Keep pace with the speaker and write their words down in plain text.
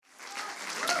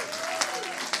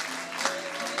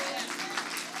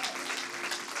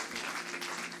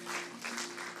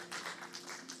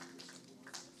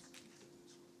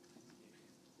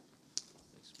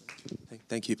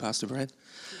Thank you, Pastor Brad.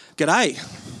 G'day.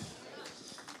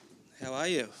 How are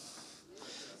you?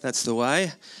 That's the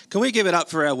way. Can we give it up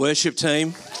for our worship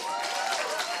team?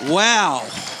 Wow.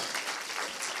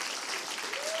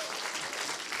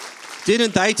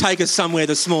 Didn't they take us somewhere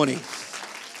this morning?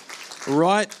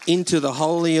 Right into the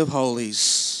Holy of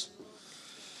Holies.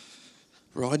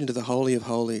 Right into the Holy of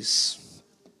Holies.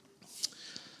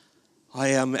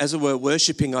 As we were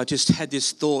worshipping, I just had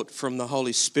this thought from the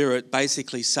Holy Spirit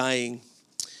basically saying,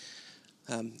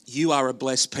 you are a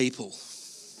blessed people.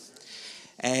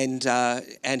 And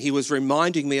he was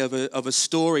reminding me of a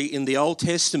story in the Old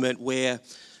Testament where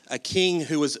a king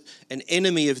who was an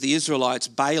enemy of the Israelites,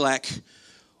 Balak,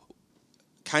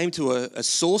 came to a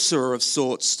sorcerer of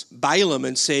sorts, Balaam,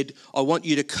 and said, I want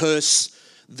you to curse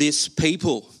this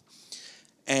people.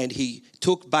 And he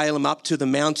took Balaam up to the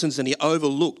mountains and he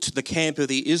overlooked the camp of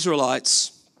the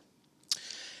Israelites.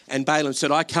 And Balaam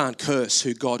said, I can't curse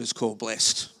who God has called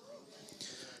blessed.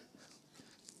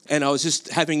 And I was just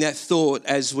having that thought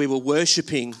as we were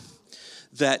worshipping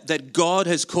that God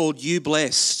has called you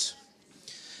blessed.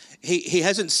 He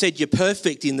hasn't said you're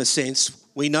perfect in the sense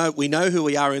we know who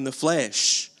we are in the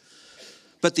flesh.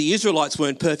 But the Israelites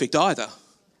weren't perfect either.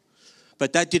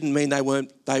 But that didn't mean they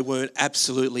weren't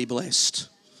absolutely blessed.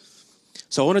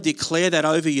 So I want to declare that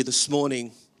over you this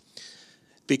morning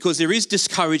because there is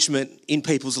discouragement in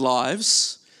people's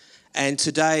lives, and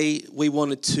today we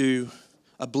wanted to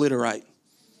obliterate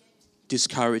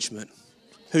discouragement.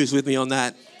 Who's with me on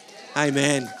that?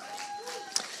 Amen.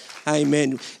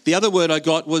 Amen. The other word I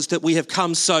got was that we have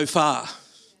come so far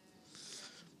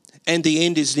and the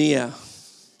end is near.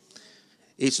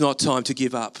 It's not time to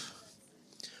give up,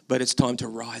 but it's time to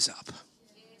rise up.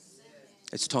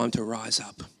 It's time to rise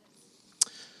up.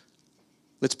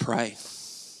 Let's pray.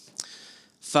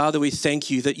 Father, we thank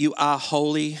you that you are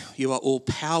holy, you are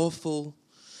all-powerful,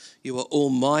 you are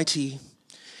almighty.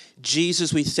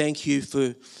 Jesus, we thank you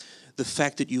for the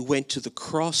fact that you went to the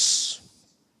cross,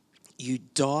 you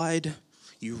died,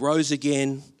 you rose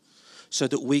again so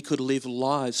that we could live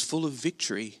lives full of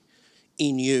victory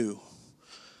in you.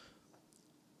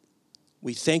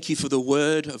 We thank you for the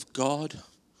word of God.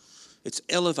 It's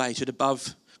elevated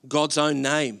above God's own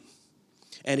name.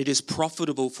 And it is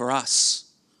profitable for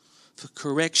us, for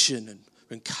correction and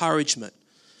encouragement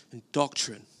and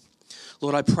doctrine.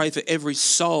 Lord, I pray for every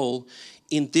soul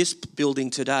in this building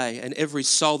today and every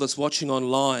soul that's watching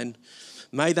online.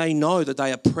 May they know that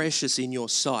they are precious in your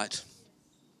sight.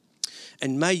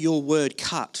 And may your word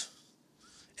cut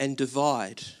and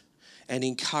divide and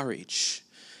encourage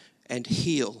and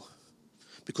heal,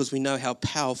 because we know how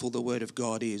powerful the word of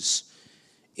God is.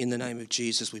 In the name of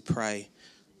Jesus we pray.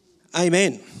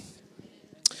 Amen.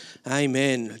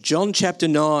 Amen. John chapter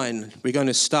 9. We're going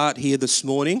to start here this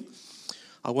morning.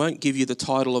 I won't give you the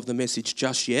title of the message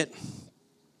just yet.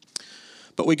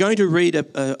 But we're going to read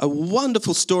a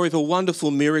wonderful story of a wonderful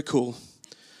miracle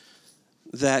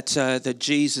that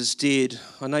Jesus did.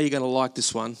 I know you're going to like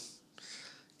this one.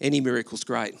 Any miracle's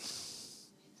great.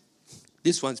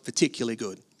 This one's particularly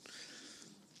good.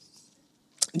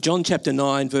 John chapter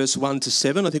 9, verse 1 to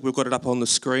 7. I think we've got it up on the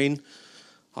screen,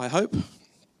 I hope. And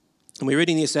we're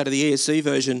reading this out of the ESV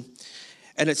version.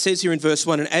 And it says here in verse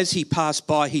 1, and as he passed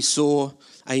by, he saw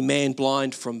a man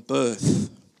blind from birth.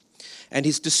 And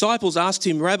his disciples asked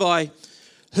him, Rabbi,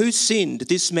 who sinned,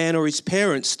 this man or his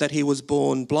parents, that he was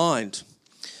born blind?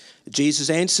 Jesus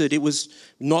answered, it was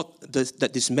not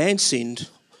that this man sinned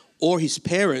or his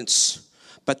parents,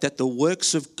 but that the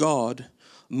works of God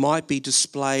might be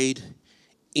displayed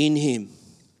in him.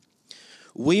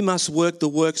 We must work the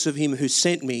works of him who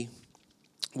sent me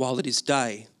while it is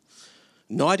day.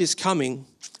 Night is coming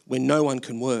when no one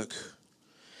can work.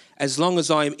 As long as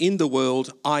I am in the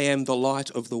world, I am the light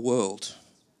of the world.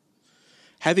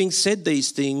 Having said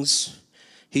these things,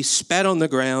 he spat on the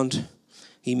ground,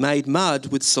 he made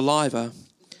mud with saliva,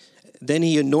 then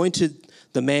he anointed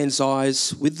the man's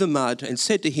eyes with the mud and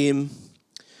said to him,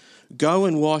 go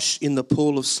and wash in the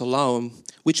pool of Siloam,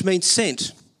 which means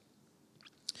sent.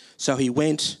 So he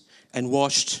went and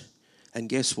washed, and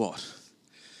guess what?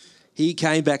 He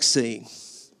came back seeing.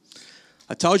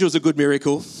 I told you it was a good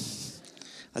miracle.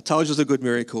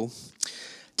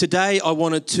 Today I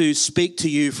wanted to speak to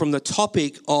you from the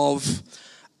topic of,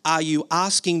 are you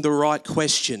asking the right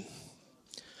question?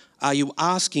 Are you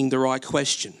asking the right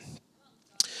question?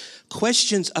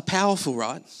 Questions are powerful,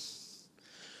 right?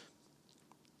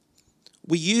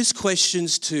 We use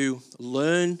questions to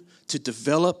learn, to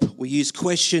develop. We use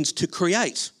questions to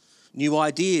create new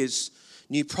ideas,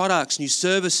 new products, new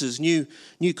services, new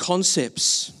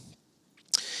concepts.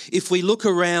 If we look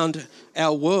around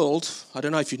our world, I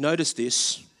don't know if you've noticed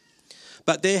this,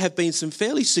 But there have been some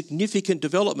fairly significant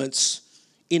developments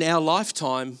in our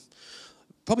lifetime,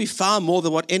 probably far more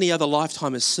than what any other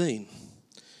lifetime has seen.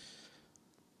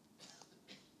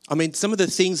 I mean, some of the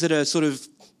things that are sort of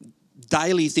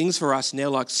daily things for us now,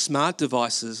 like smart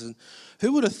devices. And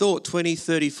who would have thought 20,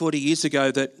 30, 40 years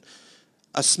ago that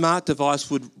a smart device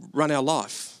would run our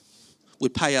life,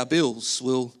 would pay our bills,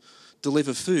 will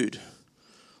deliver food,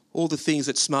 all the things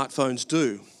that smartphones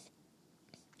do.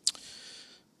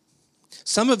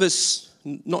 Some of us,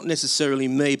 not necessarily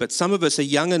me, but some of us are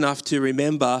young enough to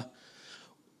remember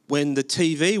when the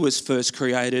TV was first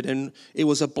created and it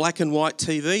was a black and white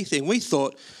TV thing. We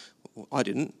thought, well, I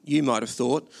didn't, you might have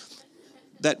thought,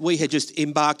 that we had just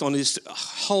embarked on this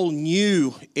whole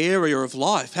new area of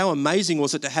life. How amazing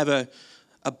was it to have a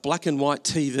black and white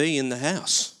TV in the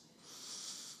house?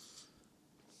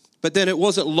 But then it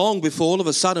wasn't long before all of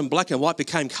a sudden black and white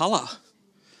became colour.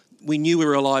 We knew we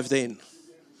were alive then.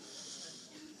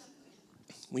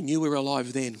 We knew we were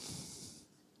alive then.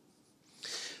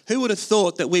 Who would have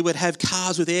thought that we would have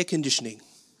cars with air conditioning?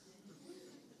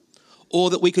 Or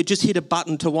that we could just hit a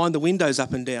button to wind the windows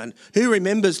up and down? Who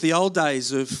remembers the old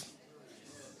days of...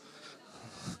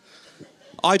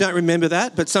 I don't remember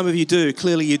that, but some of you do.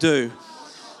 Clearly you do.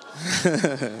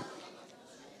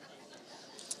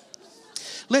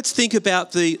 Let's think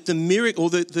about the miracle,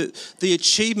 the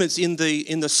achievements in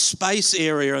the space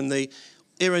area and the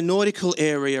aeronautical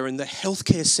area and the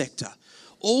healthcare sector.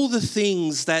 All the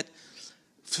things that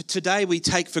for today we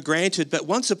take for granted, but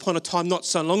once upon a time, not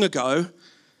so long ago,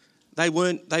 they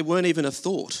weren't even a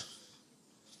thought.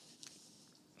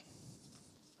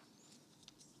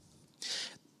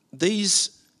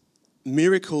 These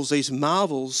miracles, these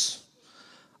marvels,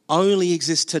 only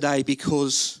exist today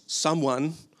because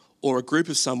someone or a group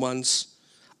of someone's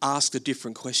asked a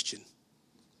different question,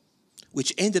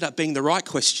 which ended up being the right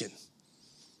question.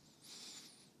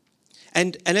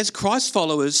 And as Christ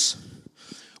followers,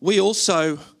 we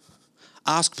also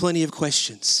ask plenty of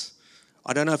questions.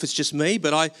 I don't know if it's just me,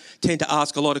 but I tend to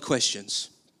ask a lot of questions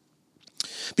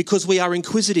because we are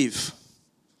inquisitive.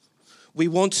 We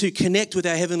want to connect with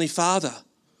our Heavenly Father.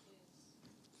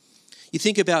 You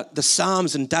think about the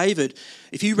Psalms and David.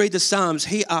 If you read the Psalms,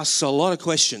 he asks a lot of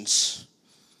questions.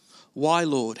 Why,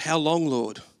 Lord? How long,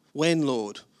 Lord? When,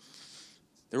 Lord?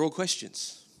 They're all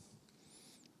questions.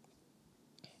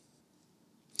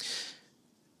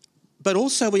 But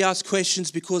also we ask questions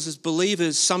because as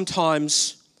believers,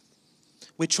 sometimes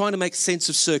we're trying to make sense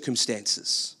of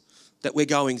circumstances that we're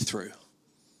going through.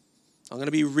 I'm going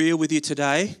to be real with you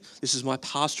today. This is my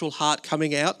pastoral heart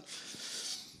coming out.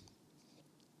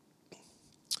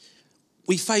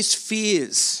 We face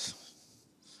fears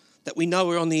that we know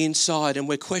are on the inside and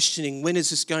we're questioning, when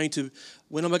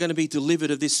am I going to be delivered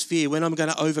of this fear? When am I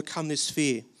going to overcome this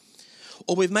fear?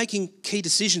 Or we're making key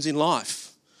decisions in life.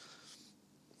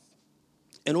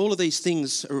 And all of these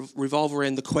things revolve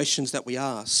around the questions that we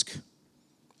ask.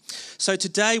 So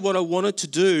today what I wanted to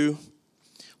do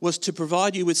was to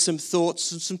provide you with some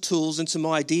thoughts and some tools and some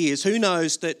ideas. Who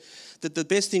knows that the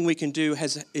best thing we can do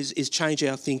is change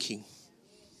our thinking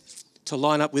to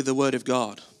line up with the Word of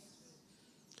God.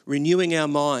 Renewing our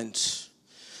mind.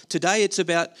 Today it's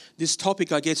about this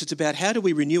topic, I guess, it's about how do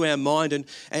we renew our mind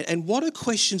and what are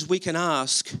questions we can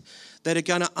ask that are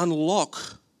going to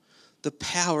unlock the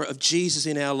power of Jesus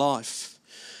in our life.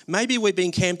 Maybe we've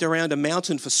been camped around a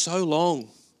mountain for so long,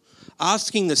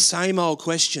 asking the same old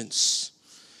questions.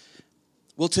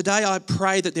 Well, today I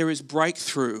pray that there is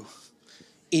breakthrough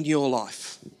in your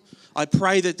life. I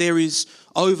pray that there is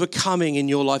overcoming in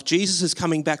your life. Jesus is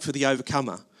coming back for the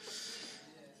overcomer.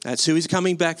 That's who he's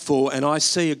coming back for. And I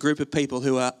see a group of people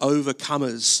who are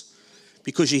overcomers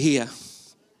because you're here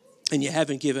and you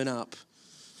haven't given up.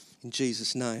 In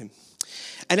Jesus' name.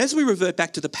 And as we revert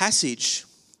back to the passage,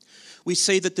 we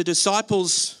see that the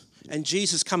disciples and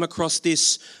Jesus come across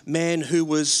this man who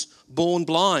was born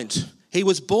blind. He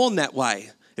was born that way.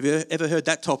 Have you ever heard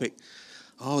that topic?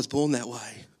 Oh, I was born that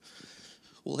way.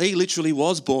 Well, he literally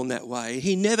was born that way.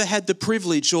 He never had the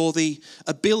privilege or the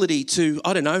ability to,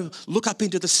 look up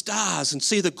into the stars and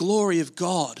see the glory of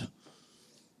God.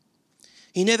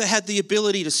 He never had the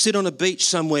ability to sit on a beach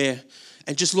somewhere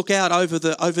and just look out over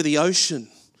the ocean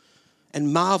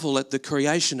and marvel at the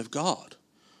creation of God.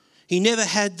 He never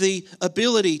had the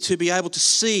ability to be able to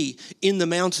see in the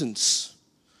mountains.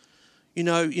 You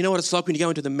know what it's like when you go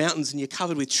into the mountains and you're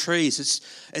covered with trees.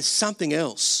 It's something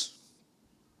else.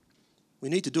 We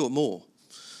need to do it more.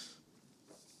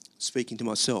 Speaking to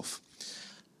myself.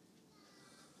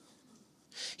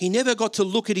 He never got to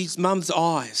look at his mum's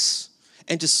eyes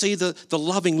and to see the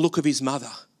loving look of his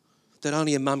mother that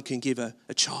only a mum can give a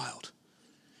child.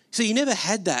 So he never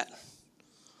had that.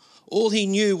 All he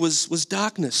knew was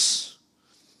darkness.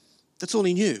 That's all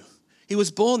he knew. He was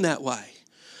born that way.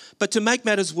 But to make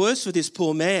matters worse for this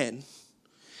poor man,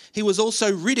 he was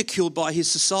also ridiculed by his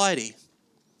society.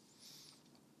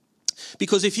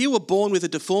 Because if you were born with a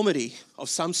deformity of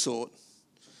some sort,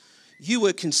 you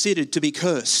were considered to be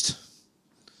cursed.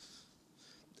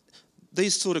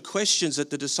 These sort of questions that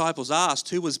the disciples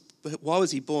asked, why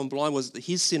was he born blind? Was it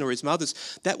his sin or his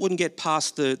mother's? That wouldn't get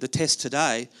past the test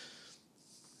today.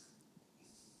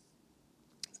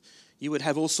 You would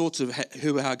have all sorts of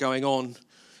hoo-ha going on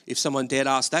if someone dared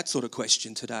ask that sort of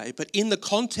question today. But in the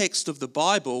context of the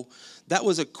Bible, that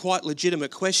was a quite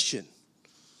legitimate question,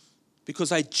 because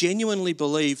they genuinely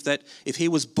believed that if he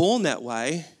was born that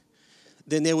way,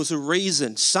 then there was a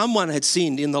reason. Someone had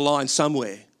sinned in the line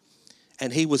somewhere,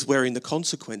 and he was wearing the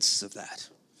consequences of that.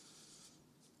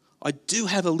 I do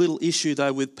have a little issue,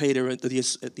 though, with Peter and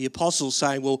the apostles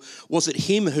saying, well, was it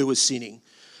him who was sinning?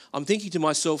 I'm thinking to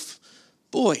myself,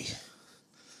 boy,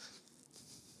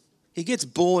 he gets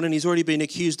born and he's already been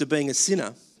accused of being a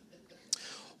sinner.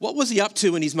 What was he up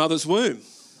to in his mother's womb?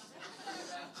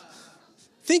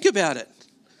 Think about it.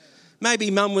 Maybe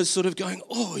mum was sort of going,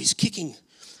 oh, he's kicking.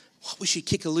 I wish he'd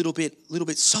kick a little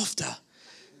bit softer.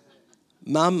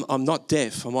 Mum, I'm not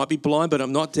deaf. I might be blind, but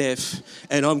I'm not deaf,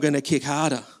 and I'm going to kick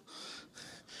harder.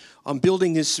 I'm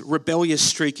building this rebellious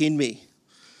streak in me.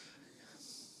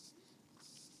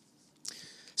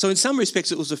 So in some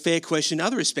respects, it was a fair question. In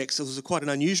other respects, it was quite an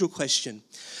unusual question.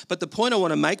 But the point I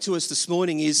want to make to us this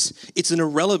morning is it's an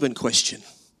irrelevant question,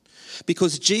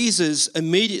 because Jesus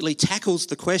immediately tackles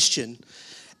the question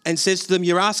and says to them,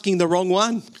 you're asking the wrong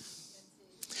one.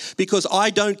 Because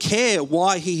I don't care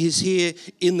why he is here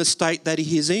in the state that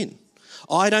he is in.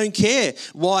 I don't care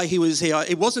why he was here.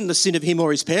 It wasn't the sin of him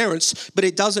or his parents, but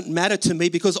it doesn't matter to me,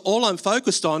 because all I'm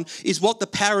focused on is what the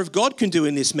power of God can do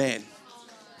in this man.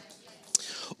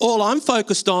 All I'm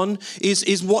focused on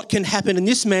is what can happen in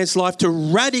this man's life to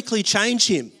radically change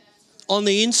him on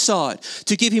the inside,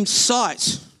 to give him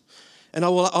sight. And I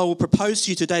will propose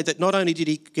to you today that not only did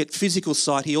he get physical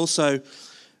sight, he also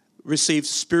received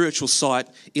spiritual sight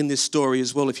in this story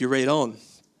as well, if you read on.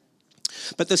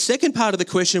 But the second part of the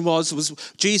question was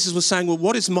Jesus was saying, well,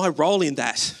 what is my role in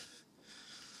that?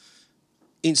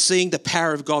 In seeing the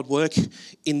power of God work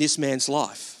in this man's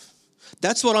life.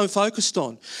 That's what I'm focused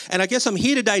on. And I guess I'm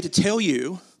here today to tell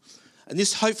you, and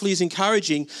this hopefully is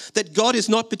encouraging, that God is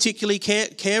not particularly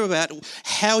care about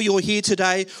how you're here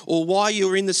today or why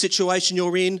you're in the situation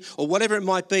you're in or whatever it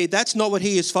might be. That's not what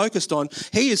he is focused on.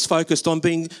 He is focused on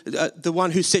being the one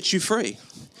who sets you free.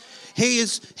 He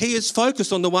is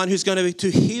focused on the one who's going to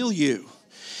heal you.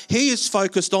 He is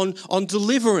focused on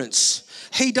deliverance.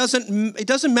 It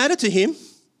doesn't matter to him.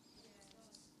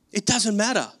 It doesn't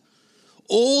matter.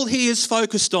 All he is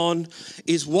focused on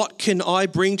is what can I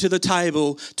bring to the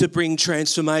table to bring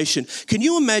transformation. Can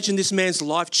you imagine this man's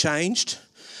life changed?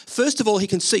 First of all, he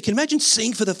can see. Can you imagine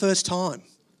seeing for the first time?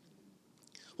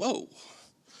 Whoa.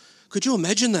 Could you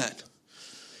imagine that?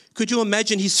 Could you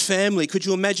imagine his family? Could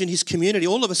you imagine his community?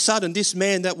 All of a sudden, this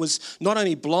man that was not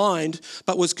only blind,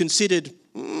 but was considered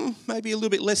maybe a little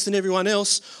bit less than everyone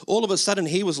else, all of a sudden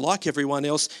he was like everyone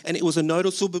else, and it was a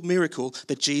noticeable miracle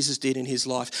that Jesus did in his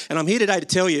life. And I'm here today to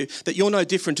tell you that you're no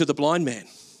different to the blind man.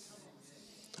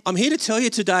 I'm here to tell you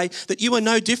today that you are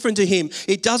no different to him.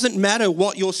 It doesn't matter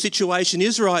what your situation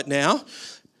is right now.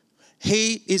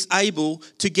 He is able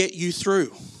to get you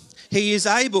through. He is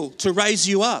able to raise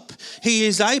you up. He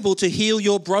is able to heal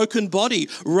your broken body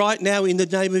right now in the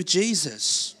name of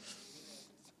Jesus.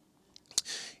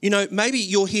 You know, maybe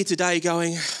you're here today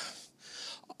going,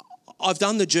 I've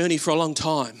done the journey for a long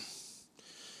time.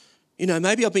 You know,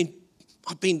 maybe I've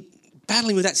been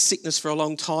battling with that sickness for a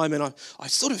long time, and I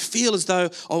sort of feel as though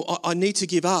I need to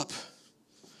give up.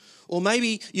 Or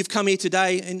maybe you've come here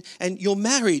today and your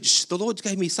marriage, the Lord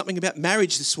gave me something about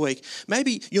marriage this week.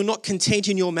 Maybe you're not content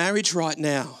in your marriage right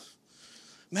now.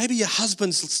 Maybe your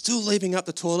husband's still leaving up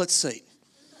the toilet seat.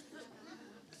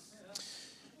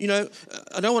 You know,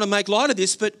 I don't want to make light of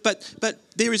this, but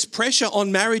there is pressure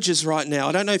on marriages right now.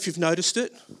 I don't know if you've noticed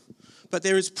it, but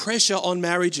there is pressure on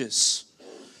marriages.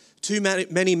 Too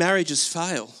many marriages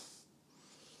fail.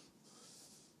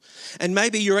 And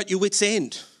maybe you're at your wit's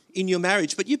end in your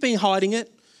marriage, but you've been hiding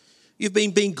it. You've been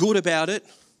being good about it.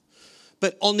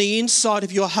 But on the inside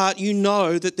of your heart, you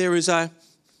know that there is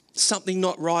something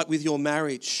not right with your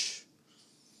marriage.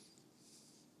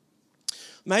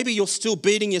 Maybe you're still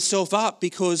beating yourself up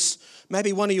because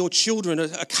maybe one of your children are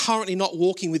currently not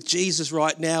walking with Jesus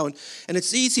right now. And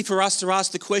it's easy for us to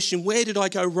ask the question, where did I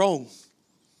go wrong?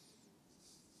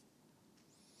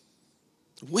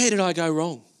 Where did I go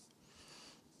wrong?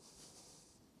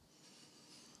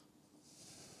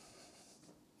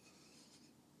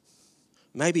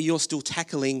 Maybe you're still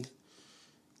tackling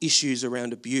issues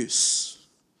around abuse.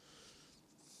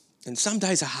 And some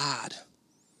days are hard.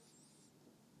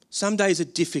 Some days are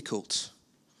difficult.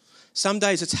 Some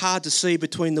days it's hard to see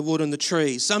between the wood and the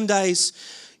trees. Some days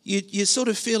you sort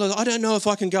of feel, I don't know if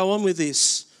I can go on with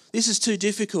this. This is too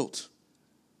difficult.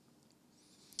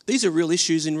 These are real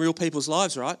issues in real people's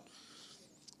lives, right?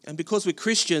 And because we're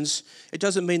Christians, it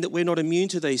doesn't mean that we're not immune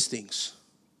to these things.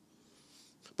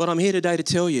 But I'm here today to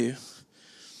tell you,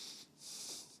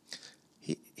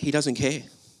 He doesn't care.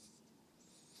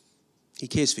 He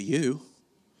cares for you,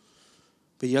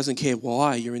 but He doesn't care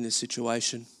why you're in this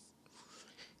situation.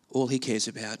 All He cares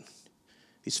about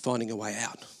is finding a way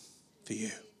out for you.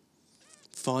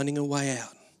 Finding a way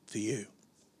out for you.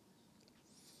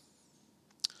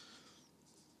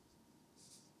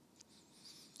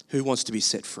 Who wants to be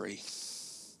set free?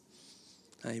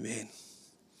 Amen.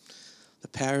 The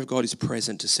power of God is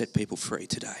present to set people free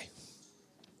today.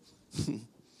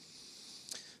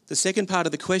 The second part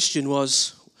of the question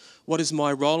was, what is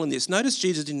my role in this? Notice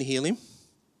Jesus didn't heal him.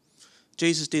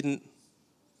 Jesus didn't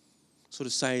sort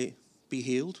of say, be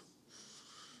healed.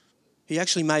 He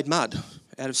actually made mud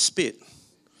out of spit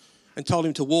and told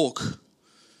him to walk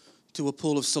to a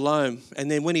pool of Siloam. And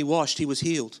then when he washed, he was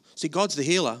healed. See, God's the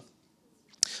healer.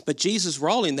 But Jesus'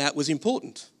 role in that was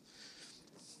important.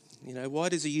 You know, why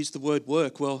does he use the word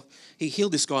work? Well, he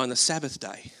healed this guy on the Sabbath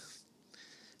day.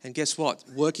 And guess what?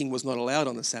 Working was not allowed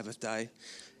on the Sabbath day.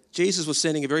 Jesus was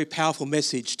sending a very powerful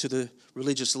message to the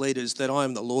religious leaders that I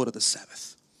am the Lord of the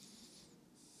Sabbath.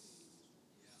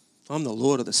 I'm the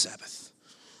Lord of the Sabbath.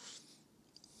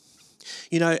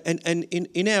 You know, and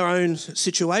in our own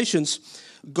situations,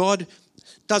 God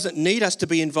doesn't need us to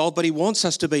be involved, but He wants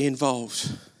us to be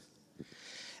involved.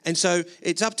 And so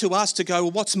it's up to us to go,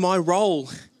 well, what's my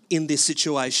role in this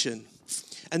situation?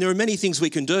 And there are many things we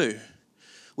can do.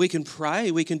 We can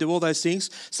pray, we can do all those things.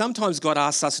 Sometimes God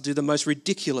asks us to do the most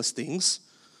ridiculous things,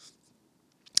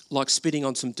 like spitting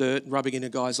on some dirt, rubbing in a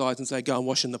guy's eyes and say, go and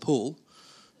wash in the pool.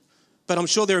 But I'm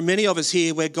sure there are many of us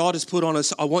here where God has put on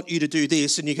us, I want you to do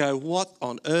this, and you go, what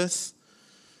on earth?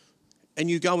 And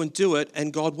you go and do it,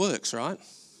 and God works, right?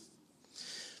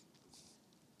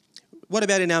 What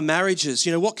about in our marriages?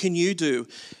 You know, what can you do?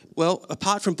 Well,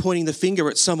 apart from pointing the finger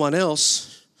at someone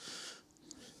else,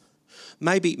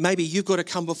 maybe you've got to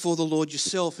come before the Lord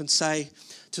yourself and say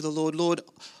to the Lord, Lord,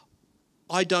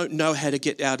 I don't know how to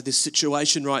get out of this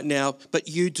situation right now, but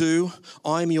you do.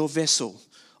 I'm your vessel.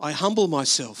 I humble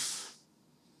myself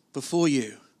before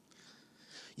you.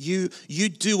 You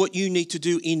do what you need to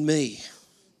do in me.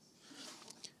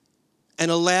 And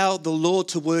allow the Lord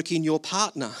to work in your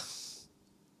partner.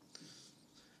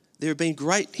 There have been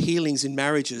great healings in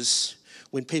marriages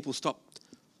when people stopped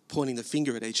pointing the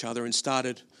finger at each other and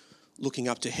started looking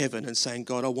up to heaven and saying,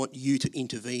 God, I want you to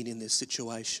intervene in this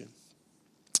situation.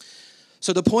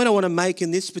 So the point I want to make in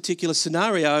this particular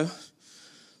scenario,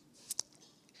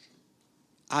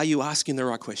 are you asking the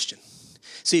right question?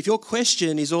 See, if your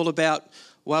question is all about,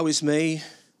 woe is me,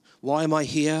 why am I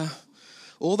here,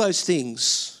 all those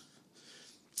things,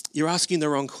 you're asking the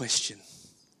wrong question.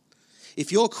 If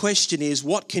your question is,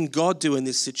 what can God do in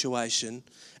this situation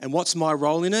and what's my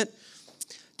role in it?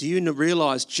 Do you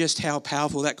realise just how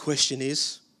powerful that question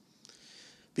is?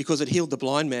 Because it healed the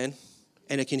blind man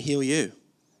and it can heal you.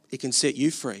 It can set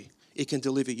you free. It can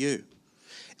deliver you.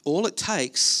 All it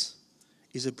takes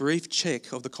is a brief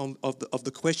check of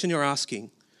the question you're asking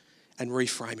and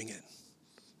reframing it.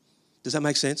 Does that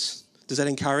make sense? Does that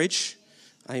encourage?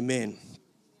 Amen.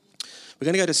 We're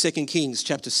going to go to 2 Kings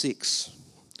chapter 6.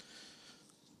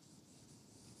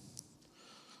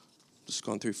 Just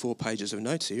gone through 4 pages of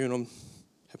notes here and I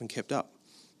haven't kept up.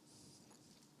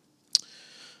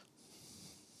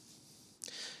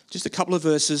 Just a couple of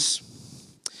verses.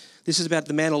 This is about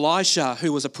the man Elisha,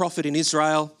 who was a prophet in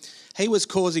Israel. He was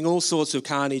causing all sorts of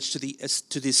carnage to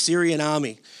the Syrian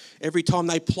army. Every time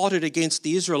they plotted against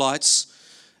the Israelites,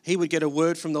 he would get a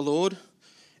word from the Lord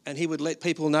and he would let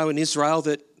people know in Israel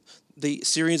that the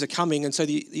Syrians are coming, and so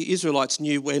the Israelites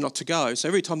knew where not to go. So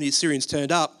every time the Assyrians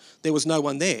turned up, there was no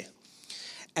one there.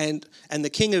 And the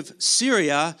king of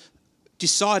Syria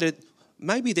decided,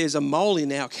 maybe there's a mole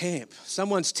in our camp.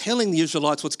 Someone's telling the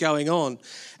Israelites what's going on.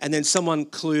 And then someone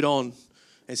clued on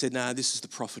and said, no, this is the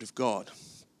prophet of God.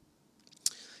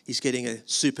 He's getting a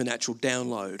supernatural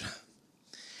download.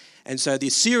 And so the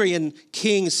Assyrian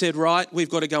king said, right, we've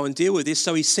got to go and deal with this.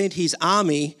 So he sent his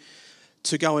army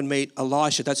to go and meet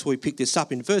Elisha. That's where we pick this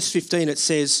up. In verse 15 it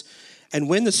says, And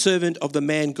when the servant of the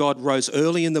man God rose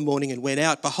early in the morning and went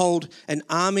out, behold, an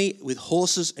army with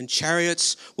horses and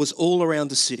chariots was all around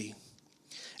the city.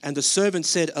 And the servant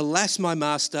said, Alas, my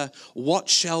master, what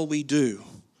shall we do?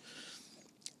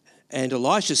 And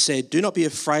Elisha said, Do not be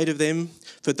afraid of them,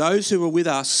 for those who are with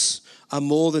us are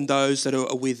more than those that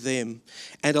are with them.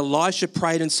 And Elisha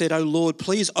prayed and said, O Lord,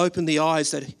 please open the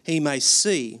eyes that he may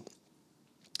see.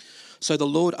 So the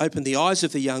Lord opened the eyes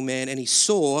of the young man, and he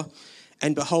saw,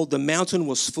 and behold, the mountain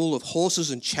was full of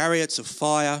horses and chariots of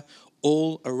fire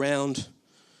all around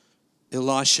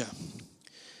Elisha.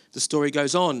 The story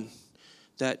goes on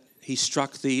that he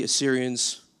struck the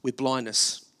Assyrians with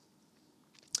blindness.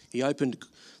 He opened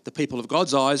the people of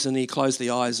God's eyes and he closed the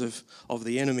eyes of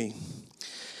the enemy.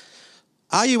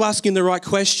 Are you asking the right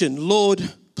question?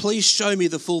 Lord, please show me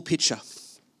the full picture.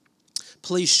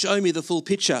 Please show me the full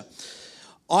picture.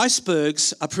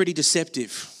 Icebergs are pretty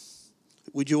deceptive.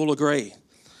 Would you all agree?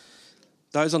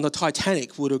 Those on the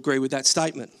Titanic would agree with that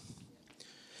statement.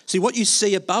 See, what you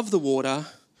see above the water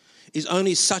is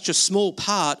only such a small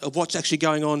part of what's actually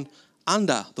going on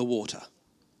under the water.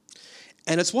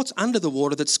 And it's what's under the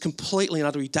water that's completely and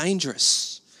utterly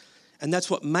dangerous. And that's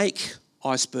what makes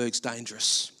icebergs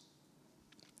dangerous.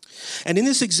 And in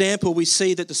this example, we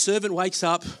see that the servant wakes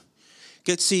up,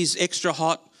 gets his extra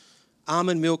hot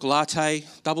almond milk latte,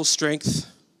 double strength,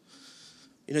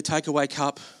 in a takeaway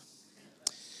cup.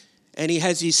 And he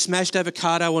has his smashed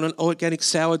avocado on an organic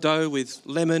sourdough with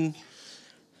lemon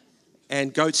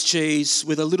and goat's cheese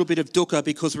with a little bit of dukkha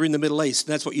because we're in the Middle East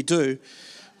and that's what you do.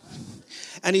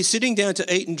 And he's sitting down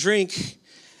to eat and drink,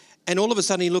 and all of a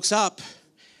sudden he looks up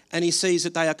and he sees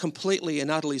that they are completely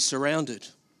and utterly surrounded.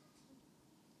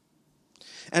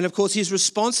 And of course his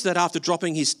response to that, after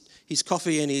dropping his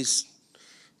coffee and his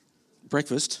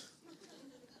breakfast,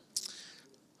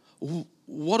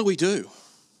 what do we do?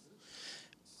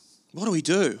 What do we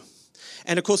do?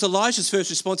 And of course Elijah's first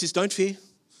response is, don't fear.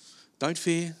 Don't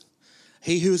fear.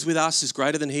 He who is with us is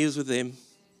greater than he who is with them.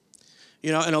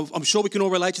 You know, and I'm sure we can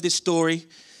all relate to this story.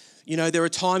 You know, there are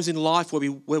times in life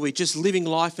where we're just living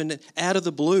life and out of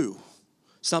the blue,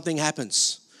 something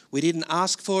happens. We didn't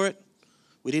ask for it,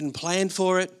 we didn't plan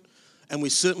for it, and we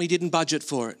certainly didn't budget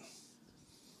for it.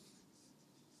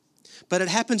 But it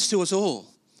happens to us all.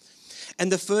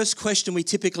 And the first question we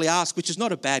typically ask, which is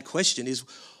not a bad question, is,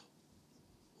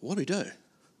 what do we do?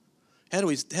 How do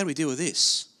we deal with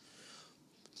this?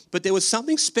 But there was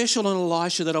something special on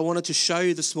Elisha that I wanted to show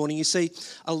you this morning. You see,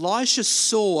 Elisha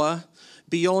saw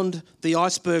beyond the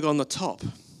iceberg on the top.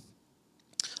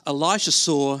 Elisha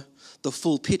saw the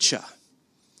full picture.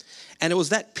 And it was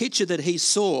that picture that he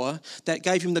saw that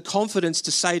gave him the confidence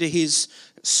to say to his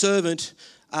servant,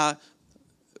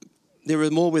 there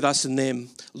are more with us than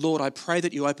them. Lord, I pray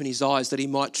that you open his eyes that he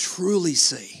might truly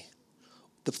see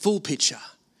the full picture.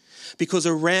 Because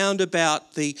around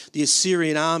about the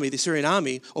Assyrian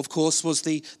army, of course, was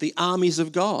the armies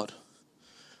of God.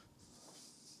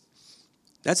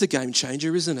 That's a game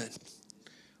changer, isn't it?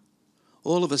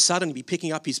 All of a sudden, he'd be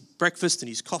picking up his breakfast and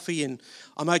his coffee and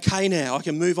I'm okay now, I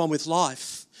can move on with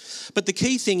life. But the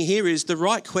key thing here is the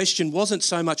right question wasn't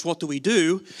so much what do we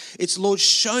do, it's Lord,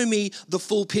 show me the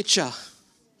full picture.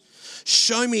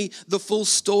 Show me the full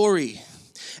story.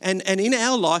 And in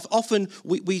our life, often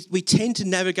we tend to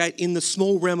navigate in the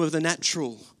small realm of the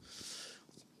natural.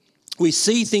 We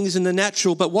see things in the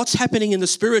natural, but what's happening in the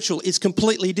spiritual is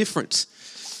completely different.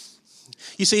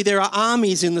 You see, there are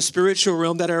armies in the spiritual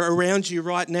realm that are around you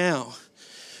right now.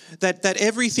 That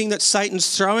everything that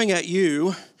Satan's throwing at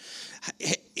you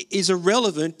is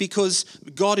irrelevant because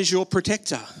God is your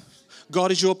protector.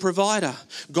 God is your provider.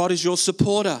 God is your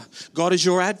supporter. God is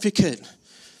your advocate.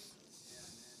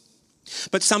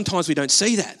 But sometimes we don't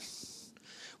see that.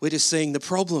 We're just seeing the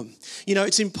problem. You know,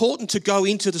 it's important to go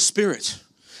into the Spirit.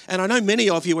 And I know many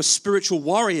of you are spiritual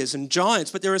warriors and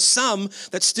giants, but there are some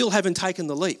that still haven't taken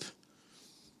the leap.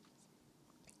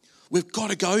 We've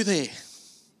got to go there.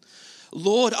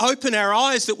 Lord, open our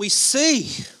eyes that we see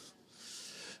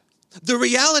the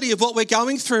reality of what we're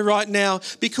going through right now,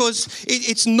 because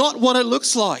it's not what it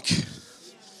looks like.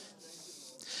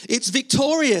 It's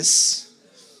victorious.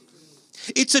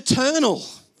 It's eternal.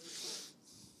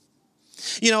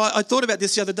 You know, I thought about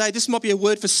this the other day. This might be a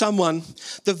word for someone.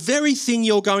 The very thing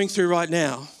you're going through right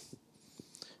now,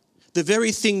 the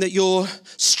very thing that you're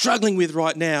struggling with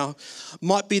right now,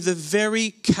 might be the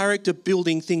very character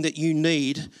building thing that you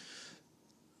need.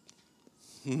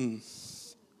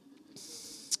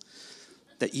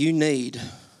 That you need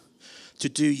to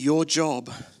do your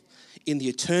job in the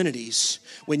eternities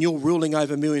when you're ruling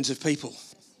over millions of people.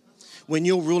 When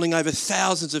you're ruling over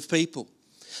thousands of people.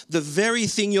 The very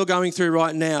thing you're going through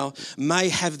right now may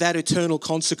have that eternal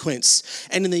consequence.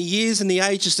 And in the years and the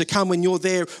ages to come, when you're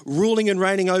there ruling and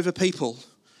reigning over people,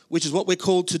 which is what we're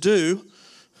called to do,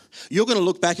 you're going to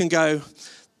look back and go,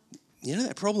 you know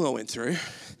that problem I went through?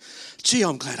 Gee,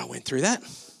 I'm glad I went through that.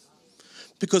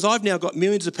 Because I've now got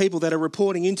millions of people that are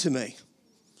reporting into me.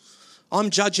 I'm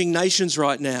judging nations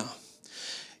right now.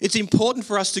 It's important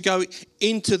for us to go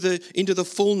into the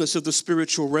fullness of the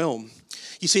spiritual realm.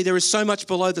 You see, there is so much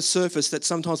below the surface that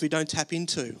sometimes we don't tap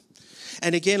into.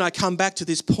 And again, I come back to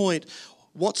this point.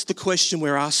 What's the question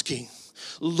we're asking?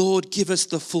 Lord, give us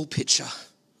the full picture.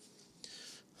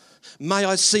 May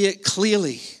I see it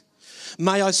clearly.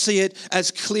 May I see it as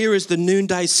clear as the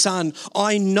noonday sun.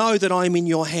 I know that I'm in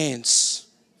your hands.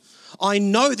 I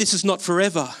know this is not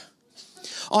forever.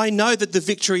 I know that the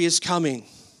victory is coming.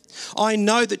 I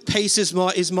know that peace is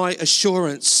my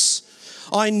assurance.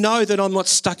 I know that I'm not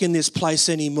stuck in this place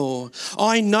anymore.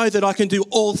 I know that I can do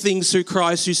all things through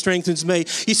Christ who strengthens me.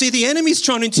 You see, the enemy's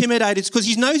trying to intimidate us because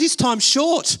he knows his time's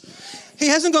short. He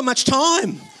hasn't got much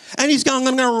time. And he's going,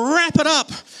 I'm going to wrap it up.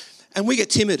 And we get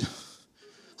timid.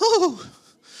 Oh,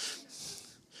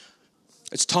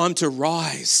 it's time to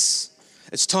rise.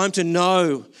 It's time to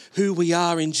know who we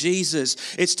are in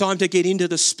Jesus. It's time to get into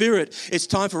the Spirit. It's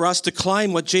time for us to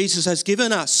claim what Jesus has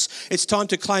given us. It's time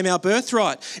to claim our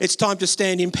birthright. It's time to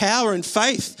stand in power and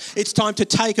faith. It's time to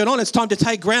take it on. It's time to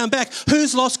take ground back.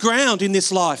 Who's lost ground in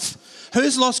this life?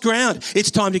 Who's lost ground?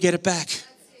 It's time to get it back.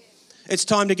 It's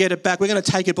time to get it back. We're going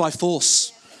to take it by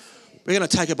force. We're going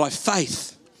to take it by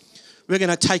faith. We're going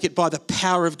to take it by the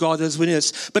power of God that is within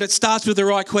us. But it starts with the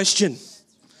right question.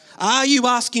 Are you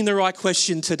asking the right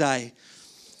question today?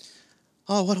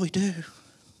 Oh, what do we do?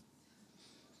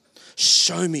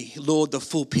 Show me, Lord, the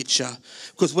full picture.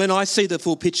 Because when I see the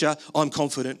full picture, I'm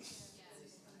confident.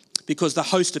 Because the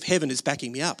host of heaven is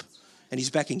backing me up. And he's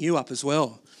backing you up as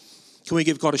well. Can we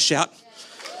give God a shout?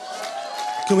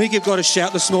 Can we give God a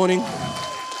shout this morning?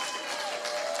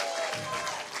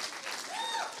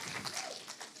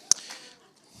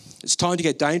 It's time to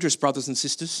get dangerous, brothers and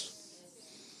sisters.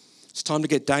 It's time to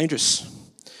get dangerous.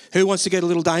 Who wants to get a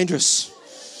little dangerous?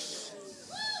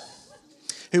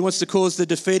 Who wants to cause the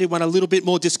defeated one a little bit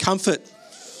more discomfort?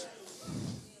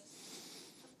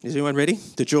 Is anyone ready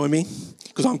to join me?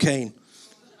 Because I'm keen.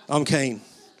 I'm keen.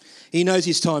 He knows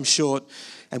his time's short,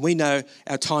 and we know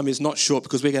our time is not short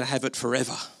because we're going to have it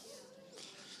forever.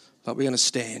 But we're going to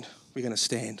stand. We're going to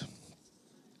stand.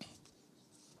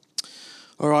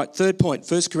 All right, third point,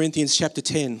 1 Corinthians chapter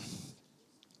 10.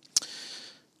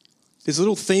 There's a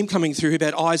little theme coming through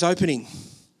about eyes opening.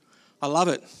 I love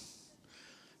it.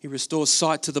 He restores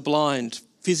sight to the blind,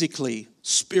 physically,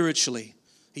 spiritually.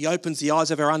 He opens the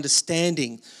eyes of our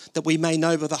understanding that we may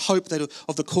know of the hope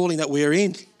of the calling that we're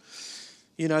in.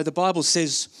 You know, the Bible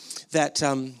says that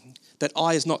that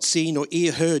eye has not seen nor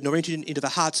ear heard nor entered into the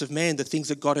hearts of man the things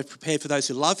that God has prepared for those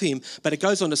who love him. But it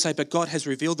goes on to say, but God has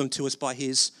revealed them to us by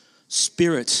his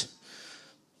Spirit.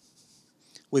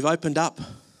 We've opened up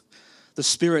the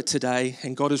Spirit today,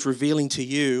 and God is revealing to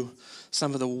you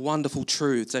some of the wonderful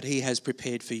truths that he has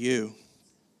prepared for you.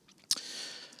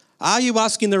 Are you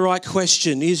asking the right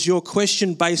question? Is your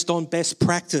question based on best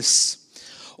practice?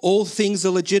 All things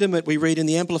are legitimate, we read in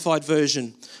the Amplified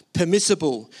Version,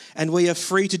 permissible, and we are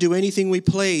free to do anything we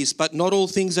please, but not all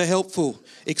things are helpful,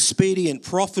 expedient,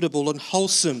 profitable, and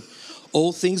wholesome.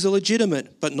 All things are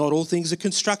legitimate, but not all things are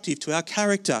constructive to our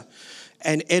character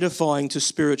and edifying to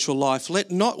spiritual life.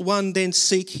 Let not one then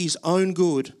seek his own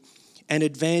good and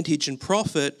advantage and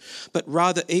profit, but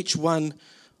rather each one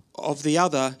of the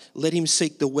other, let him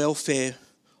seek the welfare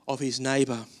of his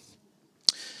neighbour.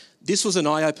 This was an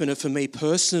eye-opener for me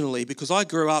personally because I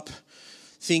grew up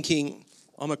thinking,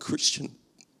 I'm a Christian.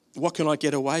 What can I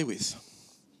get away with?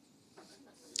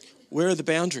 Where are the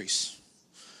boundaries?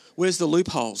 Where's the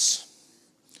loopholes?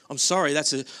 I'm sorry,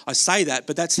 I say that,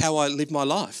 but that's how I live my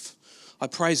life. I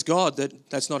praise God that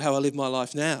that's not how I live my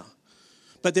life now.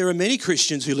 But there are many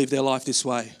Christians who live their life this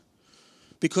way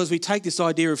because we take this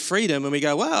idea of freedom and we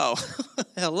go, wow,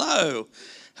 hello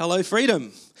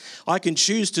freedom. I can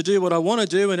choose to do what I want to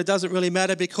do and it doesn't really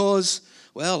matter because,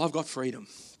 well, I've got freedom.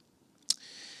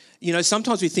 You know,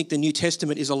 sometimes we think the New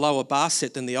Testament is a lower bar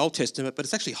set than the Old Testament, but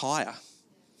it's actually higher.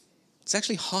 It's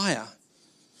actually higher.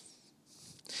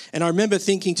 And I remember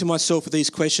thinking to myself with these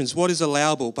questions, what is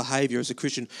allowable behaviour as a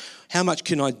Christian? How much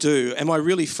can I do? Am I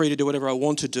really free to do whatever I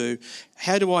want to do?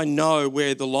 How do I know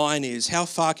where the line is? How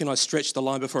far can I stretch the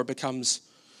line before it becomes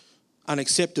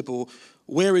unacceptable?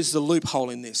 Where is the loophole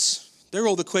in this? They're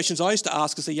all the questions I used to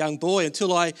ask as a young boy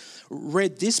until I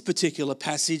read this particular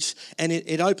passage and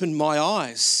it opened my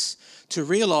eyes to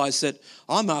realise that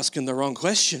I'm asking the wrong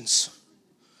questions.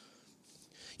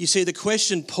 You see, the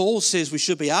question Paul says we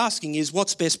should be asking is,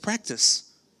 what's best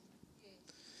practice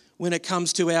when it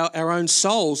comes to our own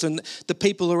souls and the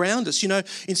people around us? You know,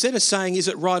 instead of saying, is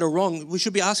it right or wrong, we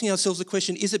should be asking ourselves the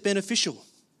question, is it beneficial?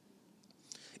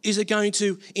 Is it going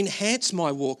to enhance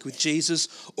my walk with Jesus,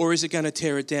 or is it going to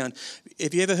tear it down?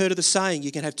 Have you ever heard of the saying,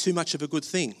 you can have too much of a good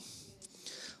thing?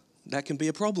 That can be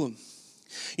a problem.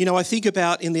 You know, I think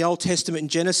about in the Old Testament in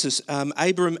Genesis,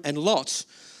 Abram and Lot,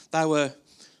 they were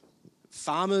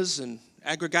farmers and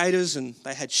aggregators, and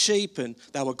they had sheep and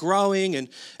they were growing, and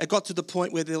it got to the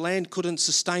point where their land couldn't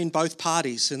sustain both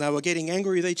parties, and they were getting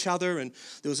angry with each other, and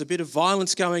there was a bit of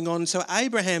violence going on. So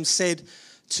Abraham said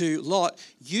to Lot,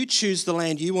 you choose the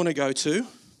land you want to go to,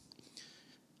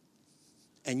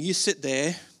 and you sit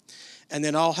there, and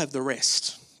then I'll have the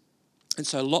rest. And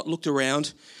so Lot looked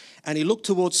around, and he looked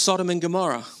towards Sodom and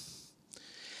Gomorrah,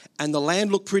 and the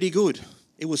land looked pretty good.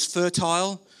 It was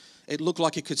fertile. It looked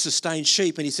like it could sustain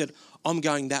sheep, and he said, I'm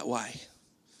going that way.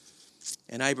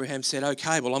 And Abraham said,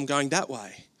 okay, well, I'm going that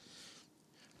way.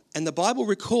 And the Bible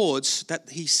records that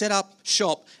he set up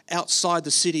shop outside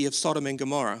the city of Sodom and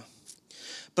Gomorrah.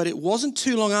 But it wasn't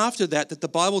too long after that the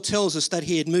Bible tells us that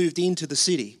he had moved into the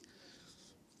city.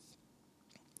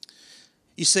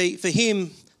 You see, for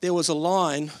him, there was a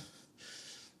line,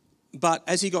 but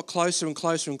as he got closer and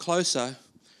closer and closer,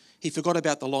 he forgot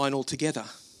about the line altogether.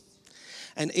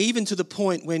 And even to the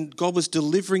point when God was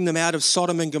delivering them out of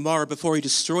Sodom and Gomorrah before he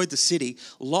destroyed the city,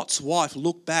 Lot's wife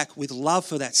looked back with love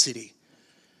for that city.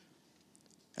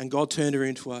 And God turned her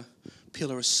into a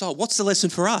pillar of salt. What's the lesson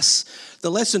for us? The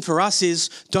lesson for us is,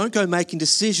 don't go making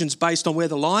decisions based on where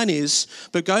the line is,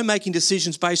 but go making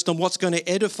decisions based on what's going to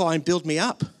edify and build me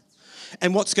up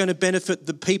and what's going to benefit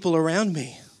the people around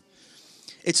me.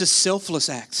 It's a selfless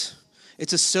act.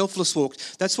 It's a selfless walk.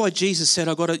 That's why Jesus said,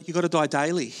 you got to die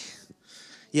daily.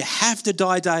 You have to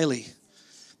die daily.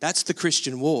 That's the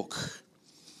Christian walk.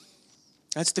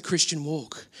 That's the Christian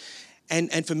walk.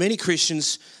 And for many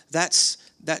Christians, that's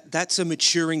a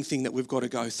maturing thing that we've got to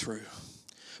go through.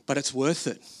 But it's worth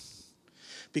it.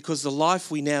 Because the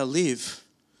life we now live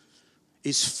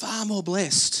is far more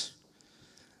blessed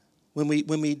when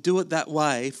we do it that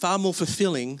way, far more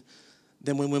fulfilling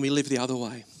than when we live the other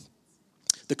way.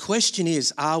 The question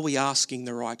is, are we asking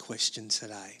the right question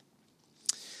today?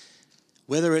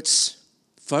 Whether it's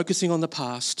focusing on the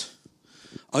past,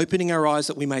 opening our eyes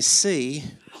that we may see,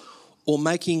 or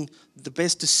making the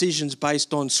best decisions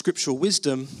based on scriptural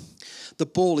wisdom, the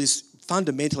ball is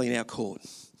fundamentally in our court.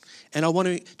 And I want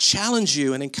to challenge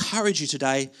you and encourage you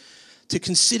today to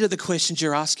consider the questions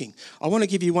you're asking. I want to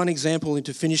give you one example and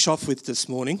to finish off with this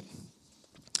morning.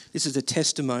 This is a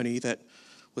testimony that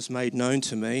was made known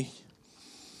to me.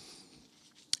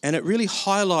 And it really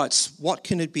highlights what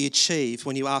can be achieved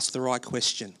when you ask the right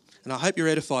question. And I hope you're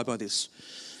edified by this.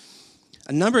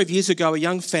 A number of years ago, a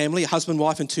young family, a husband,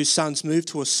 wife and two sons, moved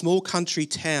to a small country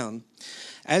town.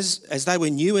 As they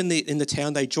were new in the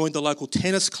town, they joined the local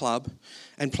tennis club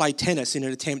and played tennis in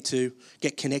an attempt to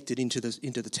get connected into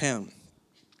the town.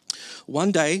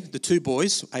 One day, the two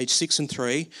boys, aged 6 and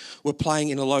 3, were playing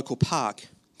in a local park.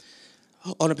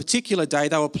 On a particular day,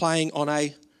 they were playing on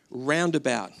a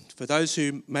roundabout. For those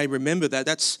who may remember that,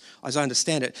 that's, as I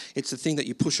understand it, it's the thing that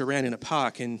you push around in a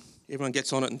park and everyone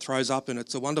gets on it and throws up and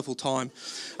it's a wonderful time.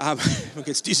 Everyone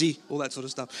gets dizzy, all that sort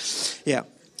of stuff. Yeah.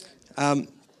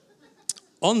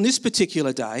 On this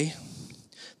particular day,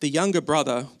 the younger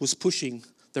brother was pushing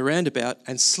the roundabout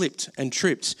and slipped and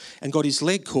tripped and got his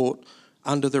leg caught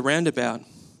under the roundabout.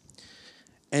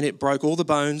 And it broke all the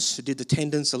bones, it did the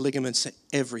tendons, the ligaments,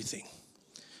 everything.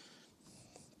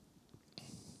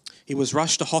 He was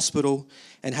rushed to hospital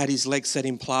and had his leg set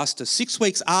in plaster. 6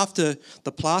 weeks after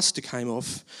the plaster came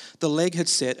off, the leg had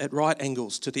set at right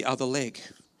angles to the other leg.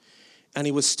 And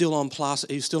he was still on plaster,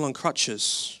 he was still on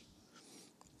crutches.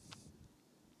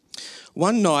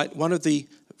 One night, one of the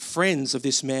friends of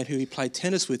this man who he played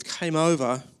tennis with came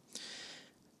over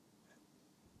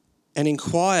and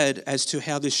inquired as to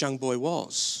how this young boy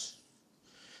was.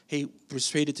 He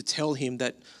proceeded to tell him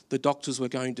that the doctors were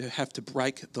going to have to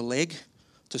break the leg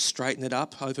to straighten it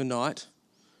up overnight,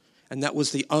 and that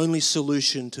was the only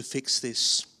solution to fix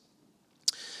this.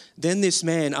 Then this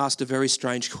man asked a very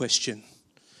strange question.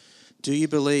 Do you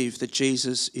believe that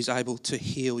Jesus is able to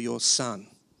heal your son?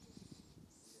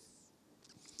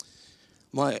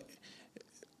 I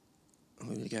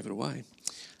gave it away.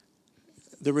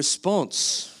 The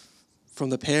response from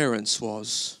the parents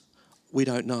was, we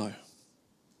don't know.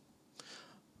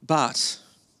 But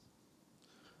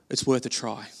it's worth a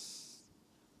try.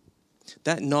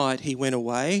 That night he went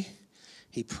away,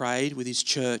 he prayed with his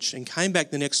church and came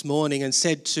back the next morning and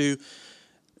said to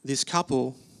this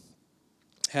couple,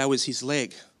 "How is his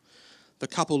leg?" The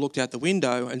couple looked out the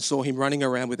window and saw him running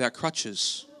around without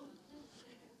crutches.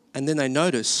 And then they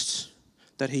noticed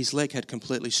that his leg had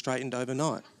completely straightened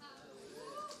overnight.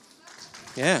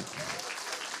 Yeah.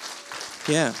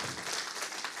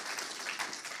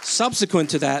 Subsequent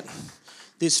to that,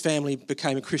 this family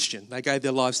became a Christian. They gave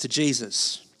their lives to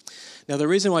Jesus. Now, the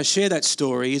reason why I share that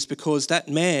story is because that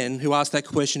man who asked that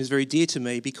question is very dear to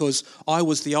me, because I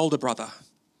was the older brother.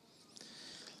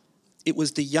 It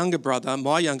was the younger brother,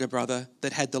 my younger brother,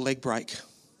 that had the leg break.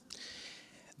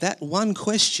 That one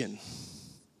question,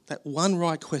 that one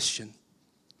right question,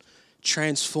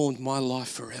 transformed my life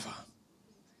forever.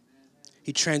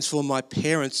 He transformed my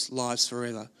parents' lives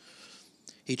forever.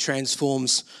 He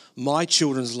transforms my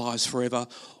children's lives forever,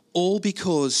 all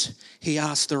because he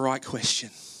asked the right question.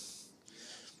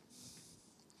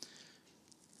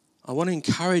 I want to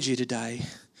encourage you today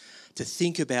to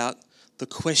think about the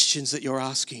questions that you're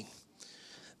asking.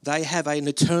 They have an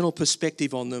eternal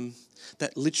perspective on them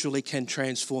that literally can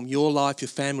transform your life, your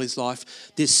family's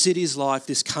life, this city's life,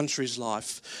 this country's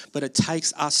life. But it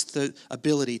takes us the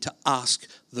ability to ask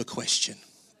the question.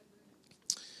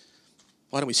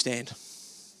 Why don't we stand?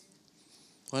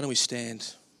 Why don't we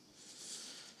stand?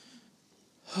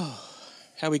 How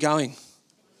are we going?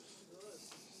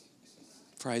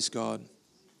 Praise God.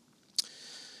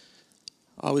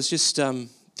 I was just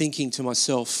thinking to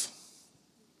myself,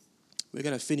 we're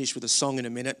going to finish with a song in a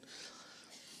minute.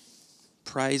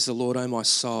 Praise the Lord, O my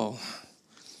soul.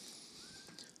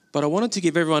 But I wanted to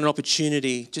give everyone an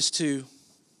opportunity just to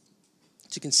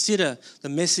consider the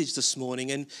message this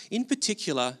morning. And in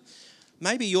particular,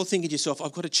 maybe you're thinking to yourself,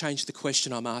 I've got to change the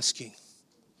question I'm asking.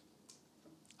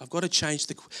 I've got to change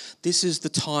this is the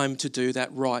time to do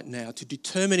that right now, to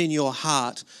determine in your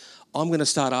heart, I'm going to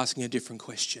start asking a different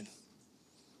question.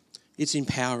 It's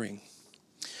empowering.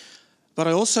 But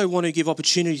I also want to give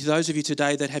opportunity to those of you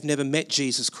today that have never met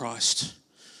Jesus Christ.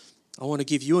 I want to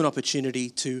give you an opportunity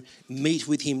to meet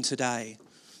with him today.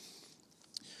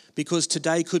 Because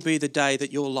today could be the day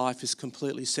that your life is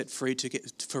completely set free to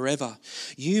get forever.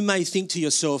 You may think to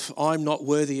yourself, I'm not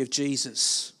worthy of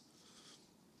Jesus.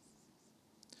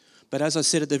 But as I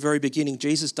said at the very beginning,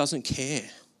 Jesus doesn't care.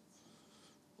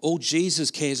 All Jesus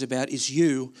cares about is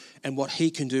you and what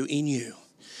he can do in you.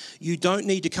 You don't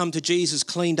need to come to Jesus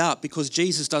cleaned up because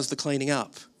Jesus does the cleaning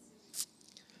up.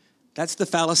 That's the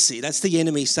fallacy. That's the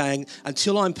enemy saying,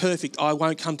 until I'm perfect, I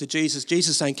won't come to Jesus.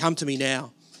 Jesus saying, come to me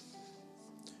now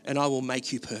and I will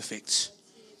make you perfect.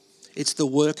 It's the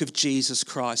work of Jesus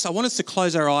Christ. I want us to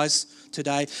close our eyes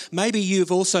today. Maybe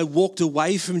you've also walked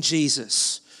away from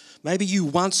Jesus. Maybe you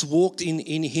once walked in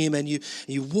him and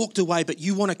you walked away, but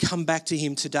you want to come back to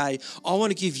him today. I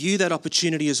want to give you that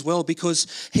opportunity as well,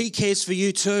 because he cares for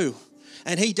you too.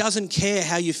 And he doesn't care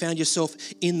how you found yourself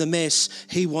in the mess.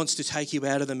 He wants to take you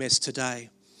out of the mess today.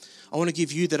 I want to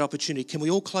give you that opportunity. Can we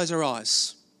all close our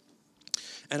eyes?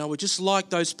 And I would just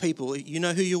like those people, you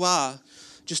know who you are,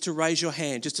 just to raise your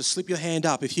hand, just to slip your hand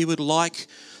up if you would like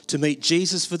to meet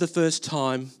Jesus for the first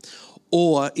time,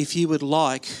 or if you would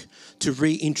like to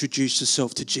reintroduce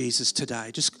yourself to Jesus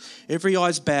today. Just every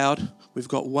eye's bowed. We've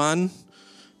got one.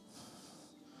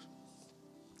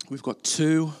 We've got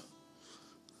two.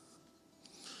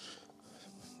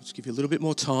 Let's give you a little bit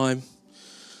more time.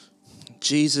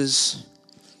 Jesus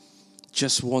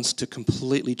just wants to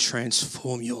completely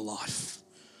transform your life.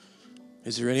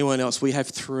 Is there anyone else? We have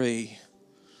three.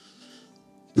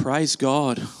 Praise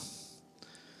God.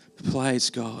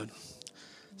 Praise God.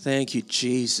 Thank you,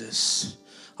 Jesus.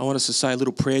 I want us to say a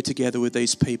little prayer together with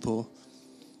these people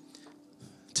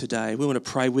today. We want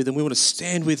to pray with them. We want to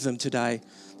stand with them today.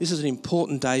 This is an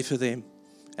important day for them,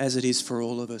 as it is for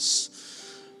all of us.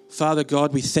 Father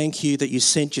God, we thank you that you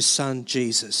sent your son,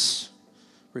 Jesus.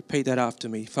 Repeat that after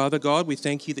me. Father God, we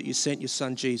thank you that you sent your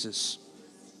son, Jesus,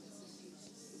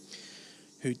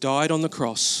 who died on the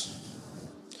cross.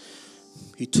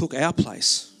 He took our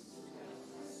place,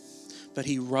 but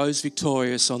he rose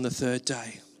victorious on the third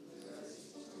day,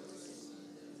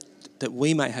 that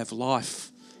we may have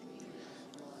life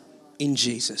in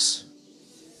Jesus.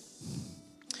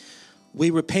 We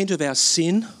repent of our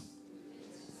sin.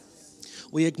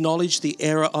 We acknowledge the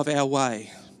error of our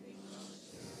way.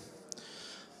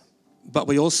 But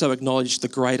we also acknowledge the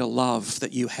greater love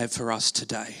that you have for us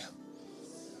today.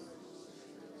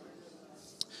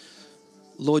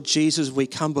 Lord Jesus, we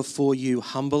come before you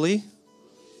humbly.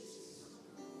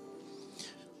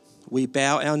 We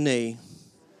bow our knee.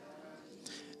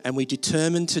 And we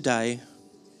determine today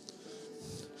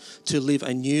to live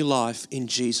a new life in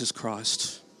Jesus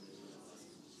Christ.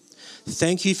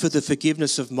 Thank you for the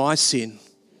forgiveness of my sin.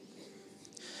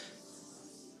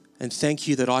 And thank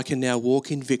you that I can now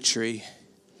walk in victory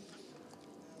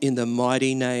in the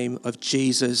mighty name of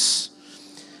Jesus.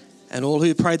 And all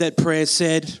who prayed that prayer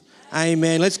said,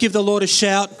 Amen. Let's give the Lord a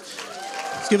shout.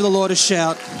 Let's give the Lord a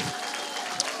shout.